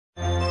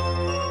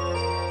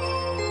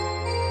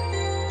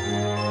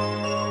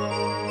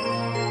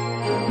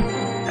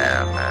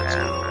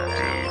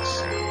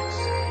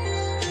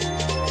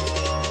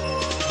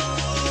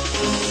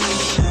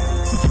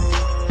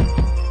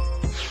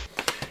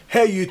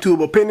Hey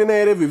YouTube,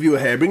 Opinionative Reviewer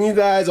here, bringing you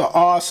guys an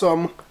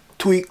awesome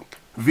tweak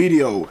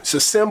video. It's a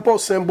simple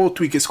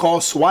tweak. It's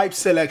called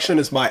SwipeSelection.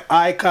 It's by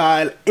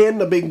iKyle in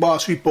the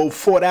BigBoss repo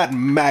for that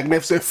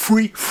magnificent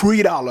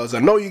free dollars. I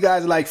know you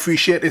guys like free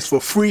shit. It's for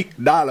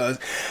 $3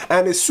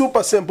 and it's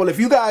super simple. If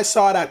you guys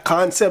saw that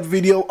concept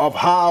video of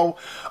how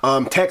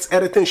text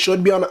editing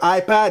should be on the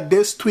iPad,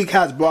 this tweak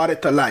has brought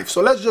it to life.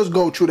 So let's just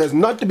go through. There's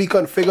nothing to be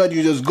configured.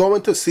 You just go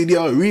into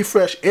Cydia,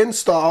 refresh,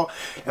 install,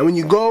 and when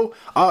you go,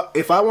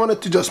 if I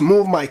wanted to just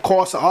move my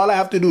cursor, all I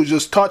have to do is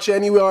just touch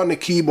anywhere on the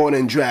keyboard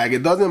and drag.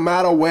 It doesn't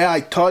matter where I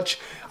touch.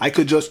 I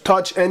could just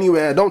touch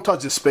anywhere. Don't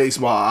touch the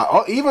spacebar,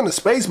 or even the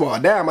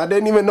spacebar. Damn, I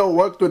didn't even know it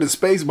worked with the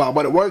spacebar,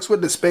 but it works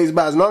with the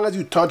spacebar. As long as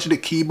you touch the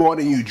keyboard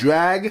and you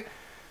drag,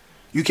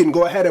 you can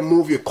go ahead and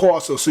move your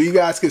cursor. So you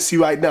guys can see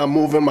right now I'm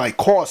moving my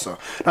cursor.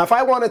 Now if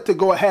I wanted to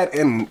go ahead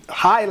and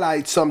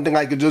highlight something,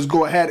 I could just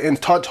go ahead and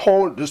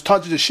just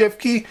touch the shift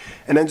key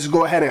and then just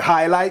go ahead and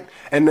highlight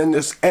and then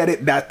just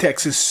edit that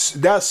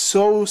text. That's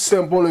so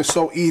simple and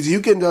so easy. You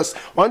can just,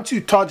 once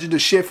you touch the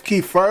shift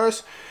key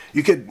first,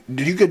 you could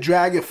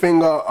drag your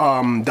finger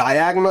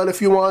diagonal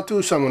if you want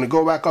to. So I'm going to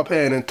go back up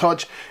here and then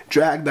touch,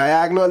 drag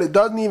diagonal. It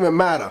doesn't even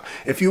matter.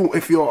 If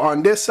you're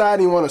on this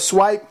side and you want to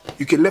swipe,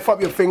 you can lift up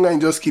your finger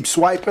and just keep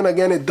swiping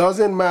again. It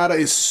doesn't matter.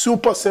 It's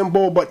super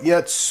simple but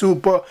yet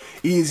super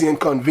easy and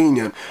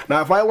convenient.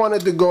 Now if I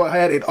wanted to go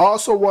ahead, it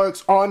also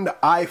works on the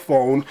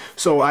iPhone.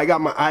 So I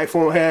got my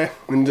iPhone here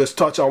and just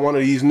touch on one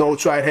of these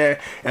notes right here.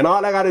 And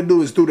all I got to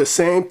do is do the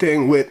same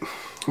thing with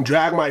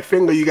drag my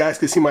finger. You guys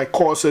can see my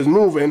cursor is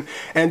moving,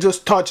 and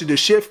just touch the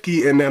shift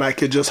key and then I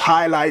could just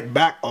highlight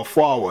back or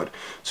forward.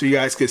 So you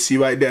guys can see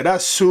right there.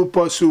 That's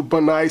super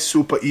nice,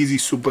 super easy,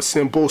 super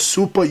simple,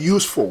 super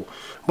useful.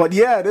 But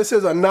yeah, this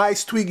is a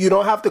nice tweak. You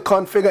don't have to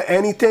configure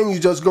anything. You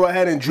just go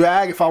ahead and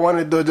drag. If I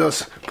wanted to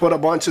just put a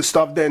bunch of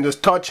stuff there and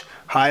just touch,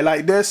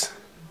 highlight this,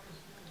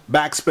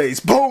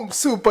 backspace, boom,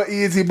 super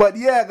easy. But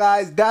yeah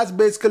guys, that's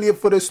basically it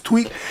for this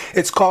tweak.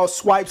 It's called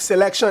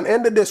SwipeSelection.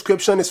 In the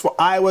description, it's for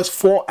iOS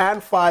 4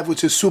 and 5,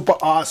 which is super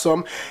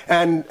awesome.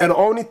 And the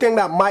only thing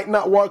that might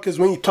not work is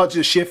when you touch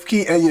the shift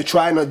key and you're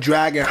trying to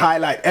drag and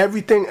highlight.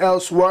 Everything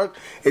else worked.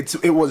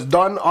 It was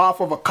done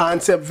off of a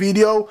concept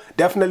video.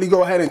 Definitely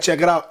go ahead and check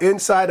it out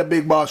inside the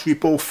BigBoss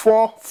repo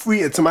for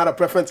free. It's a matter of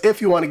preference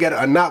if you want to get it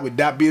or not. With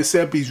that being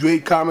said, please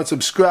rate, comment,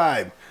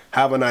 subscribe.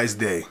 Have a nice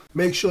day.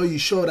 Make sure you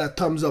show that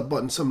thumbs up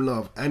button some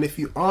love. And if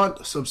you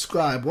aren't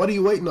subscribed, what are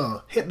you waiting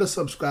on? Hit the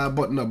subscribe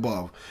button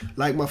above.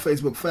 Like my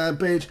Facebook fan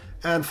page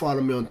and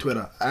follow me on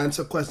Twitter. I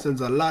answer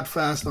questions a lot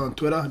faster on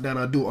Twitter than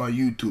I do on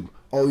YouTube.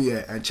 Oh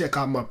yeah, and check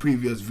out my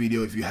previous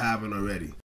video if you haven't already.